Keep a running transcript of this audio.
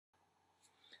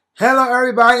Hello,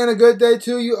 everybody, and a good day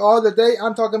to you all. Today,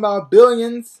 I'm talking about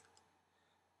Billions,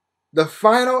 the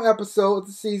final episode of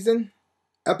the season,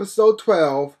 episode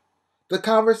 12, The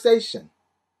Conversation.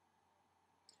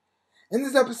 In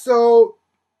this episode,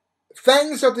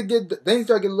 things start to get a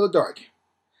little dark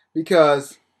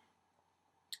because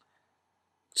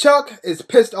Chuck is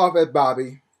pissed off at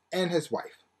Bobby and his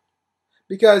wife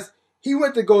because he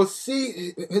went to go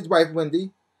see his wife Wendy.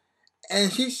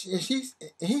 And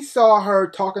he saw her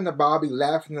talking to Bobby,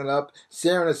 laughing it up,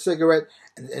 sharing a cigarette,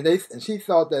 and he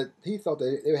thought that they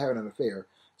were having an affair.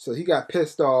 So he got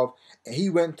pissed off, and he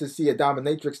went to see a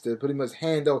dominatrix to pretty much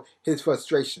handle his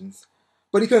frustrations,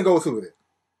 but he couldn't go through with it.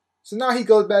 So now he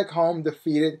goes back home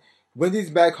defeated.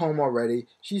 Wendy's back home already.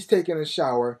 She's taking a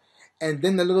shower, and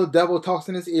then the little devil talks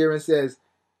in his ear and says,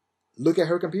 "Look at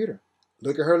her computer.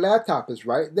 Look at her laptop. It's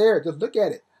right there. Just look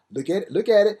at it. Look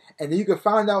at it, and then you can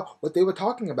find out what they were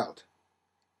talking about."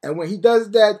 And when he does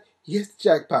that, he hits the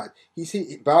jackpot.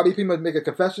 Bobby pretty much make a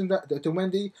confession to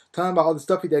Wendy, telling about all the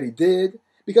stuff that he did,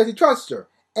 because he trusts her,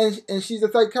 and she's a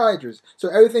psychiatrist. So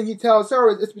everything he tells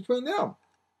her is between them.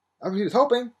 That's what he was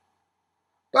hoping.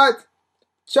 But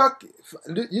Chuck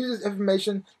uses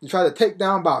information to try to take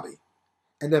down Bobby.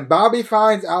 And then Bobby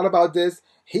finds out about this.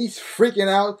 He's freaking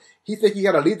out. He thinks he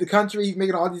got to leave the country. He's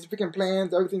making all these freaking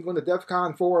plans. Everything's going to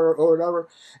DEFCON 4 or whatever.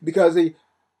 Because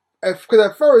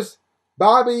at first,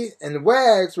 Bobby and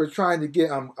Wags were trying to get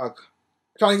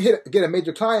get a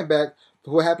major client back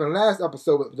for what happened last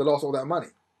episode with the loss of all that money.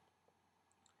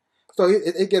 So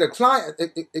it get a client,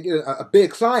 it get a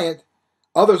big client.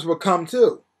 Others will come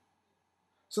too.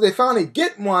 So they finally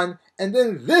get one, and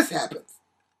then this happens.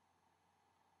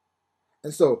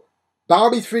 And so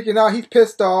Bobby's freaking out. He's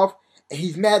pissed off, and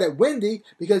he's mad at Wendy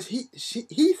because he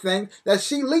thinks that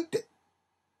she leaked it.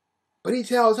 But he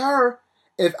tells her,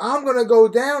 "If I'm gonna go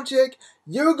down, chick,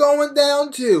 you're going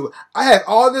down too. I have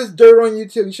all this dirt on you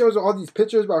too." He shows her all these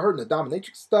pictures about her and the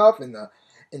dominatrix stuff, and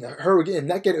her getting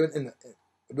naked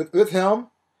with him.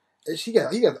 And he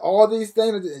got all these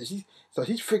things, and she's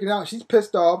freaking out. She's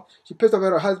pissed off. She's pissed off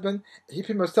at her husband. He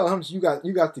pretty much tells him,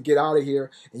 "You got to get out of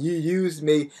here. And you used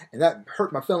me, and that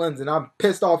hurt my feelings. And I'm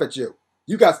pissed off at you.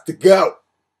 You got to go."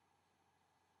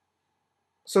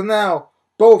 So now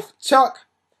both Chuck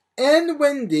and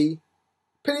Wendy,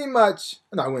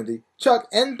 Chuck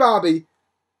and Bobby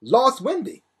lost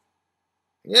Wendy.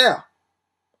 Yeah,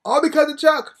 all because of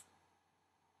Chuck.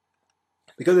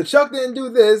 Because if Chuck didn't do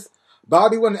this,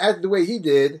 Bobby wouldn't act the way he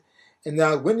did, and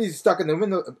now Wendy's stuck in the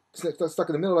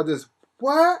middle of this.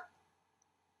 What?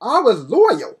 I was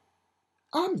loyal.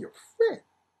 I'm your friend.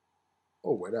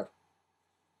 Or whatever.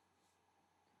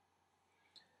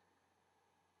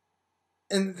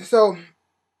 And so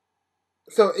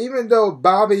even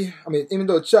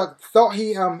though Chuck thought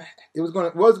he was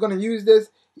going to use this,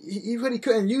 he really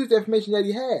couldn't use the information that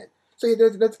he had. So he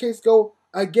let the case go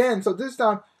again. So this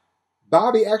time,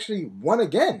 Bobby actually won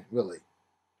again, really.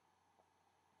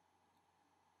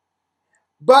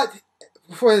 But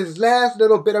for his last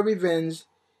little bit of revenge,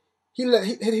 he let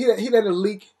a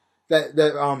leak that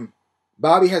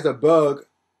Bobby has a bug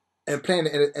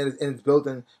implanted in his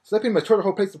building. So they pretty much tore the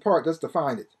whole place apart just to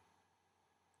find it.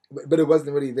 But it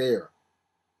wasn't really there,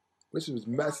 which was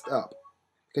messed up.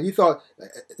 Because he thought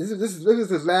this is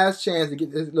his last chance to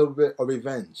get this little bit of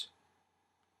revenge.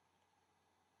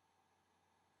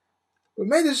 What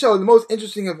made this show the most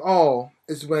interesting of all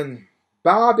is when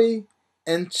Bobby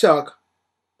and Chuck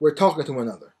were talking to one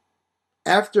another.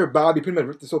 After Bobby pretty much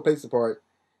ripped this whole place apart,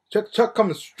 Chuck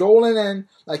comes strolling in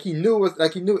like he knew it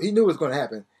was going to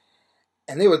happen,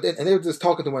 and they were just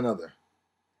talking to one another.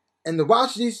 And to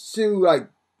watch these two like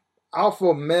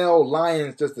alpha male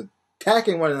lions just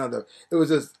attacking one another,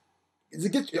 it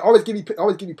always get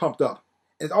me pumped up.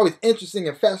 And it's always interesting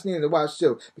and fascinating to watch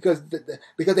too, because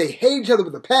they hate each other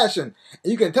with a passion,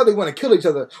 and you can tell they want to kill each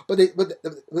other, but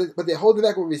they hold it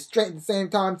back with restraint at the same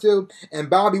time too.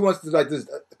 And Bobby wants to just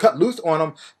cut loose on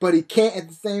him, but he can't at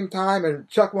the same time. And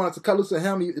Chuck wants to cut loose on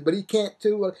him, but he can't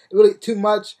too. Really too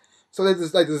much. So they're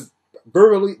just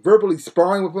verbally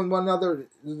sparring with one another.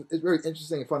 It's very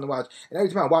interesting and fun to watch. And every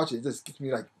time I watch it, it just gets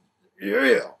me like,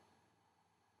 yeah.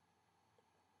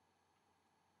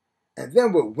 And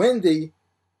then with Wendy,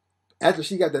 after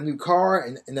she got the new car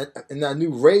and that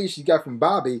new raise she got from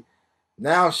Bobby,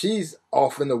 now she's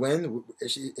off in the wind.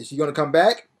 Is she going to come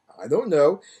back? I don't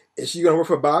know. Is she going to work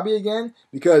for Bobby again?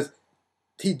 Because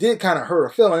he did kind of hurt her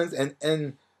feelings.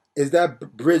 And is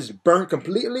that bridge burnt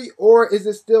completely? Or is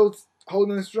it still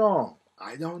holding strong?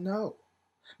 I don't know.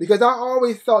 Because I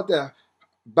always thought that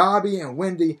Bobby and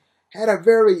Wendy had a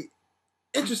very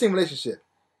interesting relationship.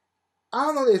 I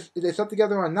don't know if they slept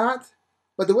together or not.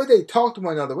 But the way they talk to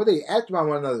one another, the way they act around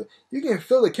one another, you can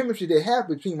feel the chemistry they have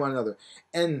between one another.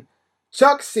 And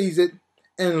Chuck sees it,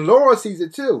 and Laura sees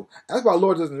it too. That's why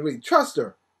Laura doesn't really trust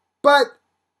her. But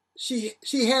she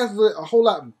handles it a whole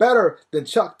lot better than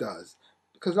Chuck does.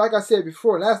 Because like I said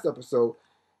before last episode,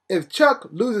 if Chuck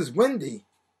loses Wendy,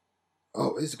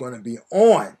 oh, it's going to be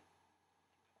on.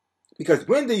 Because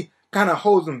Wendy kind of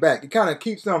holds him back. It kind of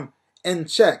keeps him in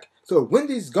check. So if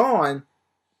Wendy's gone,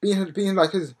 being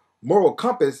like his moral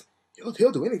compass,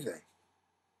 he'll do anything.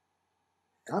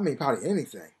 I mean, probably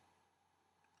anything.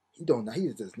 He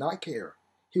does not care.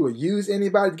 He will use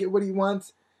anybody to get what he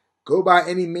wants, go by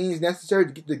any means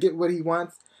necessary to get what he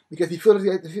wants, because he feels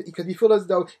as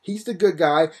though he's the good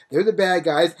guy, they're the bad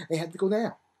guys, and they have to go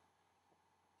down.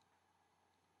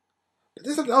 But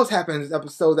there's something else happened in this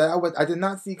episode that I did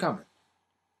not see coming.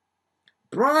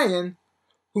 Brian,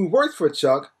 who works for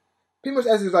Chuck, pretty much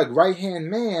as his like right-hand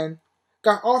man,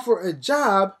 got offered a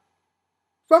job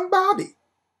from Bobby.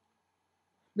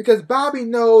 Because Bobby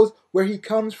knows where he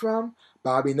comes from.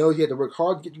 Bobby knows he had to work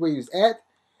hard to get to where he was at.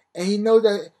 And he knows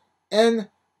that and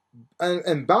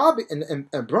Bobby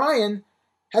and Brian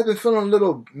has been feeling a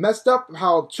little messed up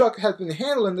how Chuck has been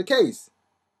handling the case.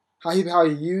 How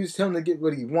he used him to get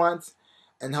what he wants,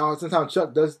 and how sometimes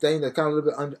Chuck does things that kind of a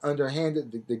little bit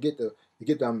underhanded to get the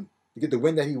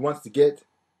win that he wants to get.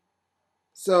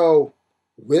 So,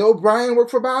 will Brian work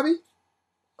for Bobby?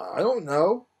 I don't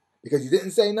know, because he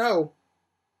didn't say no.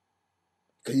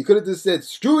 Because he could have just said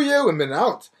screw you and been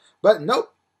out, but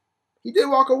nope, he did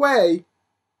walk away.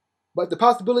 But the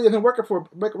possibility of him working for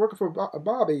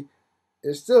Bobby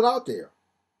is still out there.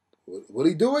 Will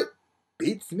he do it?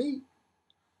 Beats me.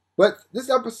 But this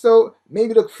episode made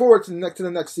me look forward to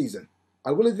the next season.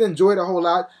 I really did enjoy it a whole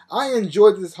lot. I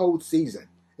enjoyed this whole season.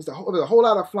 It was a whole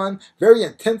lot of fun. Very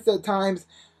intense at times.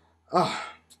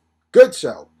 Good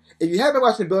show. If you haven't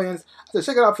watched the Billions, so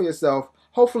check it out for yourself.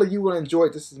 Hopefully you will enjoy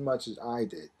it just as much as I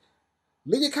did.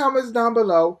 Leave your comments down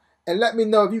below and let me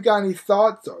know if you got any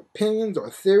thoughts or opinions or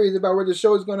theories about where the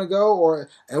show is going to go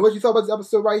and what you thought about this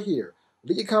episode right here.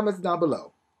 Leave your comments down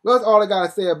below. Well, that's all I got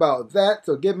to say about that.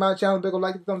 So give my channel a big old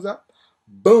like and thumbs up.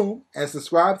 Boom. And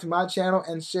subscribe to my channel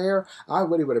and share. I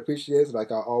really would appreciate it.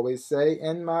 Like I always say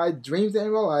in my dreams and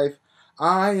in real life,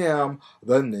 I am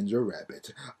the Ninja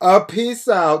Rabbit. Peace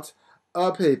out,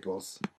 peoples.